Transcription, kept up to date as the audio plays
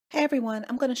Hey everyone,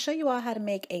 I'm going to show you all how to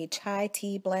make a chai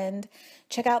tea blend.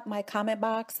 Check out my comment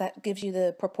box that gives you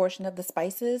the proportion of the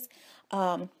spices.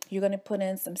 You're going to put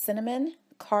in some cinnamon,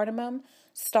 cardamom,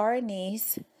 star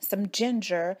anise, some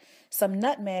ginger, some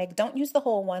nutmeg. Don't use the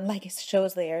whole one like it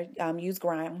shows there. Use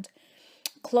ground.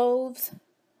 Cloves,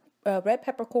 red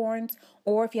peppercorns,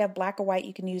 or if you have black or white,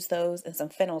 you can use those, and some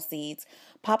fennel seeds.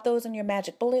 Pop those in your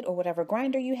magic bullet or whatever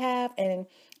grinder you have and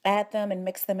add them and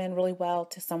mix them in really well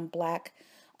to some black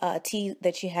tea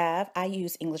that you have. I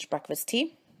use English breakfast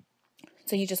tea.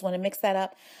 So you just want to mix that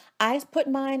up. I put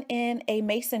mine in a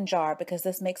mason jar because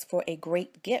this makes for a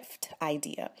great gift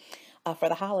idea for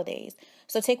the holidays.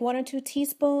 So take 1 or 2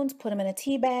 teaspoons, put them in a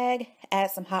tea bag,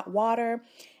 add some hot water,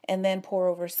 and then pour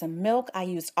over some milk. I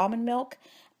used almond milk,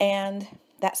 and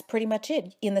that's pretty much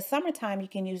it. In the summertime, you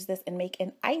can use this and make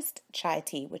an iced chai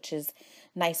tea, which is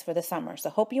nice for the summer. So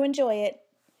hope you enjoy it.